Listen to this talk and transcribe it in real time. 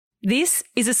This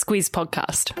is a Squiz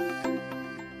podcast.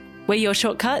 We're your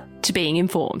shortcut to being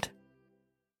informed.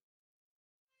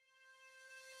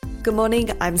 Good morning,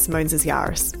 I'm Simone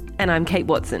Yaris. And I'm Kate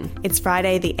Watson. It's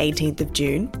Friday the 18th of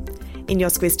June. In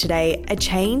your Squiz today, a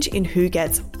change in who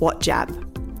gets what jab.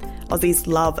 Aussies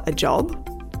love a job.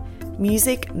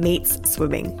 Music meets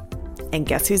swimming. And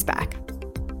guess who's back?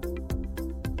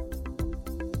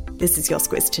 This is your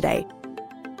Squiz today.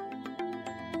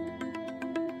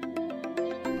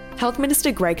 Health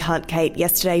Minister Greg Hunt, Kate,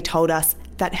 yesterday told us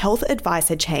that health advice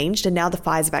had changed and now the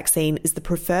Pfizer vaccine is the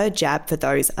preferred jab for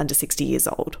those under 60 years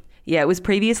old. Yeah, it was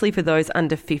previously for those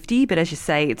under 50, but as you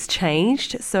say, it's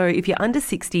changed. So if you're under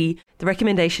 60, the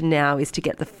recommendation now is to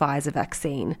get the Pfizer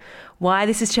vaccine. Why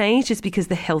this has changed is because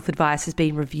the health advice has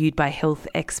been reviewed by health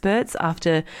experts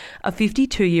after a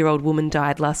 52-year-old woman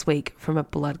died last week from a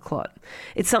blood clot.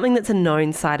 It's something that's a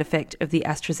known side effect of the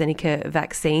AstraZeneca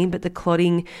vaccine, but the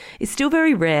clotting is still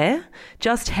very rare.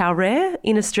 Just how rare?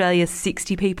 In Australia,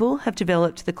 60 people have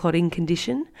developed the clotting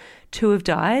condition. 2 have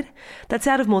died. That's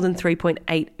out of more than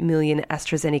 3.8 million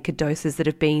AstraZeneca doses that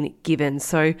have been given.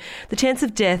 So the chance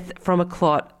of death from a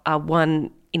clot are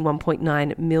 1 in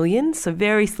 1.9 million. So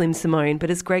very slim, Simone. But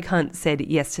as Greg Hunt said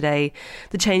yesterday,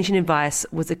 the change in advice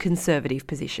was a conservative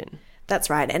position. That's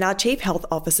right. And our Chief Health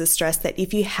Officer stressed that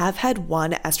if you have had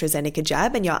one AstraZeneca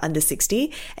jab and you're under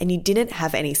 60 and you didn't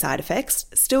have any side effects,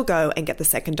 still go and get the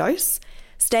second dose.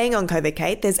 Staying on COVID,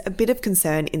 Kate, there's a bit of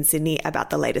concern in Sydney about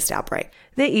the latest outbreak.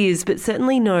 There is, but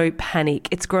certainly no panic.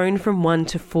 It's grown from 1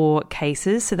 to 4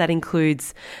 cases, so that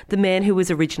includes the man who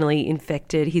was originally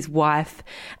infected, his wife,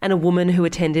 and a woman who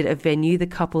attended a venue the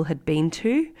couple had been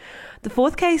to. The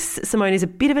 4th case, Simone, is a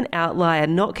bit of an outlier,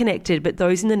 not connected, but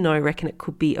those in the know reckon it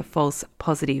could be a false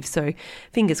positive, so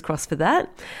fingers crossed for that.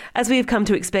 As we have come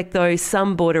to expect, though,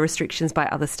 some border restrictions by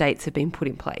other states have been put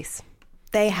in place.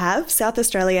 They have. South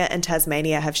Australia and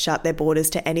Tasmania have shut their borders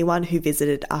to anyone who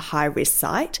visited a high-risk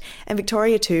site, and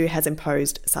Victoria too has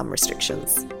imposed some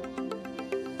restrictions.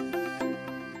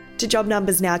 To job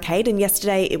numbers now, Kate, and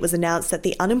yesterday it was announced that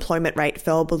the unemployment rate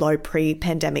fell below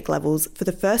pre-pandemic levels for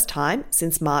the first time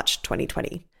since March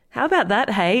 2020. How about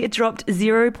that, hey? It dropped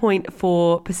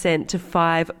 0.4% to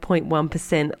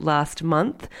 5.1% last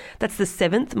month. That's the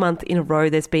 7th month in a row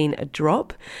there's been a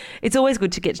drop. It's always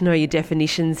good to get to know your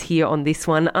definitions here on this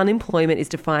one. Unemployment is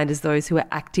defined as those who are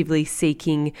actively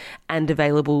seeking and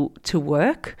available to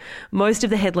work. Most of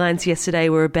the headlines yesterday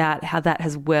were about how that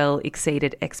has well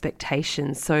exceeded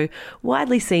expectations, so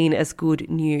widely seen as good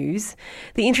news.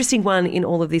 The interesting one in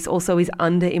all of this also is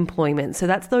underemployment. So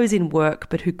that's those in work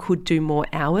but who could do more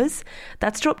hours.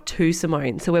 That's dropped too,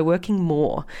 Simone, so we're working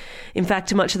more. In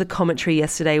fact, much of the commentary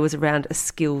yesterday was around a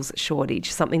skills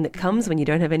shortage, something that comes when you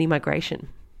don't have any migration.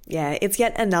 Yeah, it's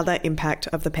yet another impact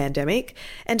of the pandemic.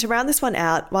 And to round this one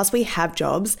out, whilst we have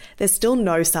jobs, there's still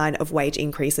no sign of wage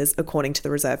increases according to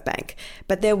the Reserve Bank.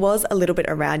 But there was a little bit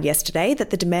around yesterday that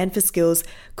the demand for skills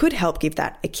could help give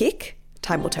that a kick.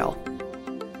 Time will tell.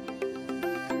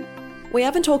 We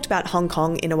haven't talked about Hong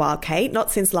Kong in a while, Kate, not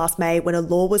since last May when a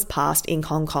law was passed in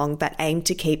Hong Kong that aimed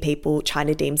to keep people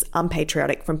China deems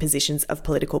unpatriotic from positions of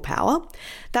political power.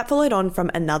 That followed on from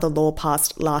another law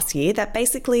passed last year that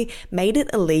basically made it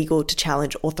illegal to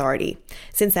challenge authority.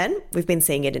 Since then, we've been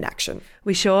seeing it in action.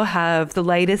 We sure have. The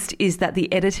latest is that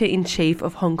the editor-in-chief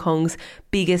of Hong Kong's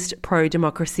biggest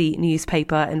pro-democracy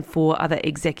newspaper and 4 other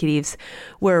executives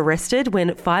were arrested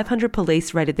when 500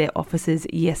 police raided their offices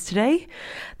yesterday.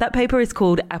 That paper is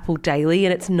called Apple Daily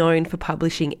and it's known for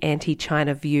publishing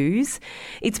anti-China views.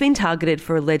 It's been targeted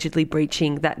for allegedly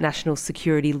breaching that national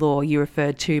security law you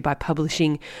referred to by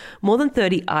publishing more than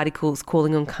 30 articles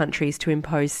calling on countries to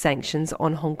impose sanctions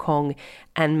on Hong Kong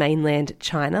and mainland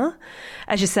China.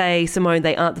 As you say, Simone,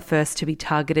 they aren't the first to be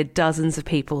targeted. Dozens of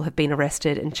people have been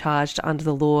arrested and charged under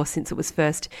the law since it was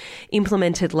first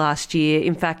implemented last year.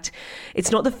 In fact,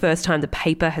 it's not the first time the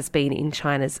paper has been in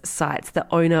China's sights. The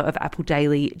owner of Apple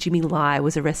Daily, Jimmy Lai,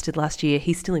 was arrested last year.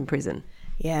 He's still in prison.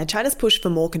 Yeah, China's push for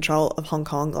more control of Hong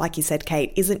Kong, like you said,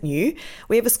 Kate, isn't new.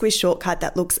 We have a Squiz shortcut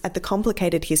that looks at the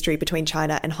complicated history between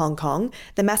China and Hong Kong,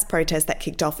 the mass protest that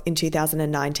kicked off in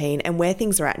 2019, and where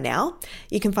things are at now.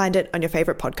 You can find it on your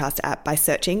favourite podcast app by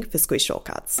searching for Squiz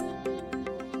shortcuts.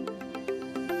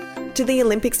 To the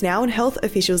Olympics now, and health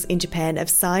officials in Japan have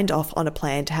signed off on a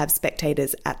plan to have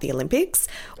spectators at the Olympics.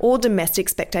 All domestic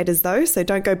spectators though, so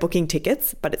don't go booking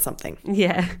tickets, but it's something.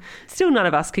 Yeah, still none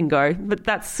of us can go, but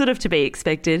that's sort of to be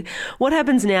expected. What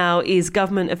happens now is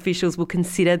government officials will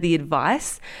consider the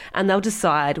advice and they'll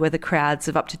decide whether crowds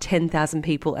of up to 10,000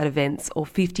 people at events or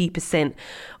 50%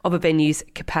 of a venue's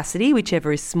capacity,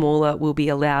 whichever is smaller, will be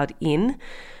allowed in.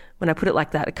 When I put it like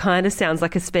that, it kind of sounds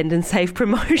like a spend and save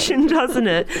promotion, doesn't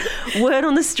it? Word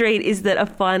on the street is that a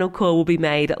final call will be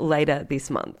made later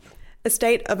this month. A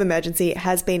state of emergency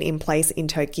has been in place in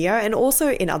Tokyo and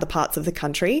also in other parts of the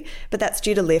country, but that's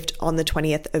due to lift on the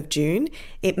 20th of June.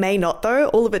 It may not though.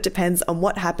 All of it depends on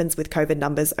what happens with COVID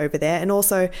numbers over there and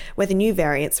also whether new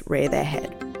variants rear their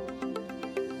head.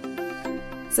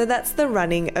 So that's the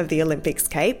running of the Olympics,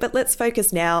 Kate, but let's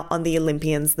focus now on the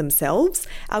Olympians themselves.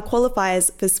 Our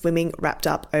qualifiers for swimming wrapped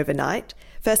up overnight.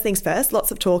 First things first, lots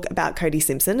of talk about Cody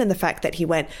Simpson and the fact that he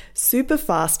went super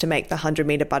fast to make the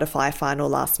 100-metre butterfly final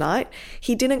last night.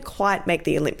 He didn't quite make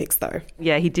the Olympics though.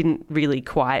 Yeah, he didn't really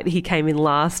quite. He came in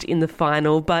last in the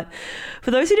final. But for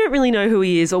those who don't really know who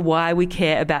he is or why we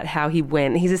care about how he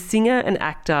went, he's a singer and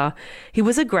actor. He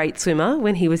was a great swimmer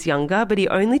when he was younger, but he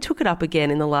only took it up again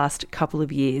in the last couple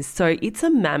of years. So it's a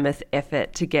mammoth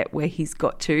effort to get where he's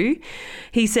got to.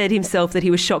 He said himself that he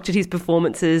was shocked at his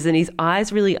performances and his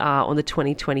eyes really are on the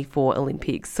 2024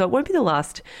 Olympics. So it won't be the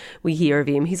last we hear of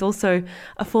him. He's also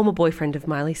a former boyfriend of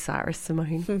Miley Cyrus,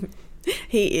 Simone.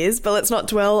 He is, but let's not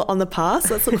dwell on the past.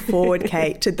 Let's look forward,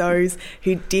 Kate, to those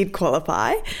who did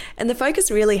qualify. And the focus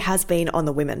really has been on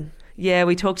the women. Yeah,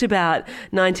 we talked about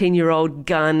 19-year-old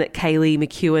gun Kaylee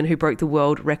McEwen, who broke the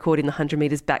world record in the 100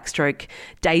 metres backstroke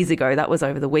days ago. That was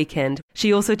over the weekend.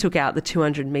 She also took out the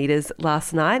 200 metres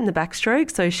last night in the backstroke,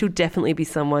 so she'll definitely be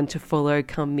someone to follow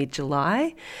come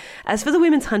mid-July. As for the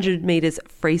women's 100 metres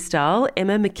freestyle,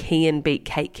 Emma McKeon beat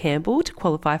Kate Campbell to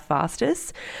qualify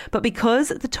fastest. But because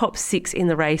the top 6 in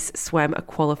the race swam a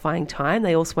qualifying time,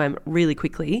 they all swam really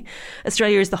quickly,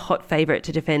 Australia is the hot favourite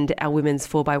to defend our women's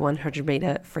 4x100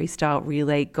 metre freestyle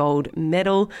relay gold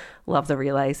medal. Love the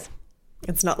relays.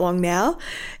 It's not long now.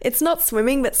 It's not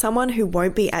swimming, but someone who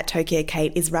won't be at Tokyo,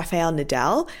 Kate, is Rafael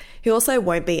Nadal, who also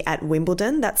won't be at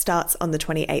Wimbledon. That starts on the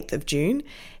 28th of June.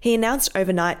 He announced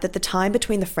overnight that the time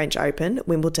between the French Open,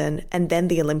 Wimbledon, and then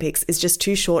the Olympics is just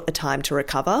too short a time to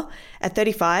recover. At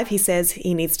 35, he says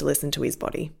he needs to listen to his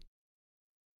body.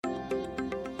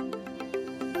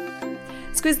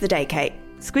 Squiz the day, Kate.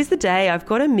 Squiz the day. I've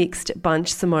got a mixed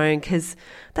bunch, Simone, because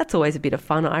that's always a bit of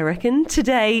fun, I reckon.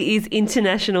 Today is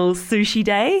International Sushi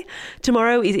Day.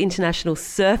 Tomorrow is International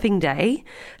Surfing Day.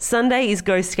 Sunday is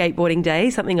Go Skateboarding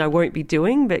Day, something I won't be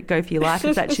doing, but go for your life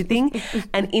if that's your thing.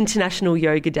 And International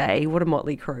Yoga Day. What a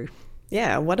motley crew.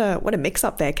 Yeah, what a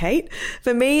mix-up there, Kate.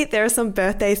 For me, there are some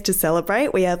birthdays to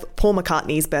celebrate. We have Paul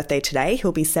McCartney's birthday today.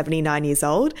 He'll be 79 years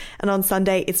old. And on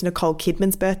Sunday, it's Nicole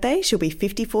Kidman's birthday. She'll be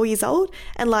 54 years old.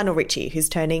 And Lionel Richie, who's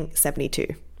turning 72.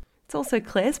 It's also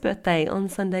Claire's birthday on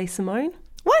Sunday, Simone.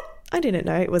 What? I didn't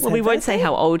know it was her Well, we won't birthday. say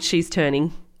how old she's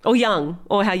turning. Or young,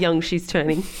 or how young she's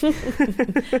turning.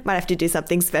 Might have to do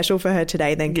something special for her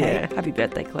today then, Kate. Yeah, happy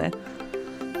birthday, Claire.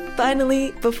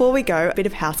 Finally, before we go, a bit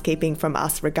of housekeeping from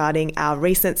us regarding our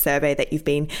recent survey that you've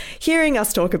been hearing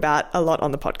us talk about a lot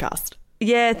on the podcast.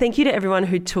 Yeah, thank you to everyone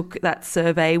who took that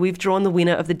survey. We've drawn the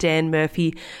winner of the Dan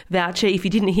Murphy voucher. If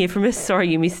you didn't hear from us, sorry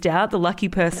you missed out. The lucky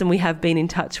person we have been in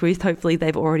touch with. Hopefully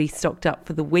they've already stocked up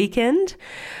for the weekend.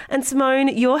 And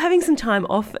Simone, you're having some time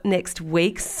off next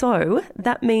week, so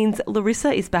that means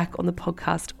Larissa is back on the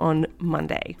podcast on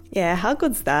Monday. Yeah, how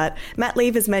good's that? Mat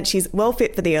leave has meant she's well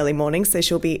fit for the early morning, so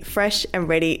she'll be fresh and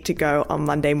ready to go on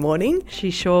Monday morning.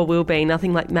 She sure will be.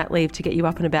 Nothing like mat leave to get you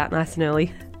up and about nice and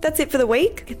early. That's it for the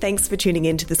week. Thanks for tuning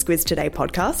in to the Squiz Today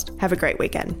podcast. Have a great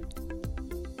weekend.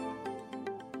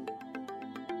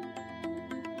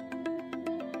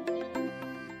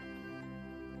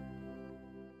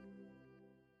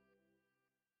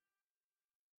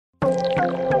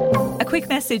 A quick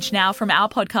message now from our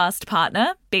podcast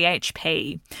partner,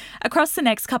 BHP. Across the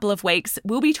next couple of weeks,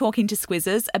 we'll be talking to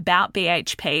Squizzers about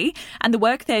BHP and the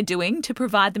work they're doing to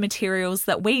provide the materials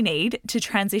that we need to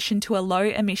transition to a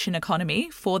low-emission economy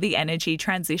for the energy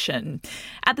transition.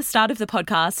 At the start of the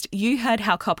podcast, you heard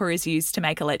how copper is used to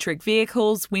make electric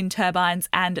vehicles, wind turbines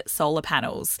and solar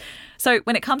panels. So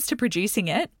when it comes to producing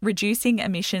it, reducing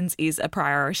emissions is a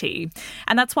priority.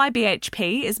 And that's why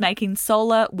BHP is making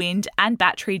solar, wind and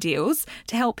battery deals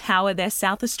to help power their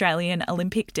South Australian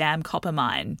Olympic Dam copper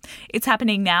mine. It's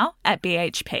happening now at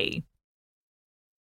BHP.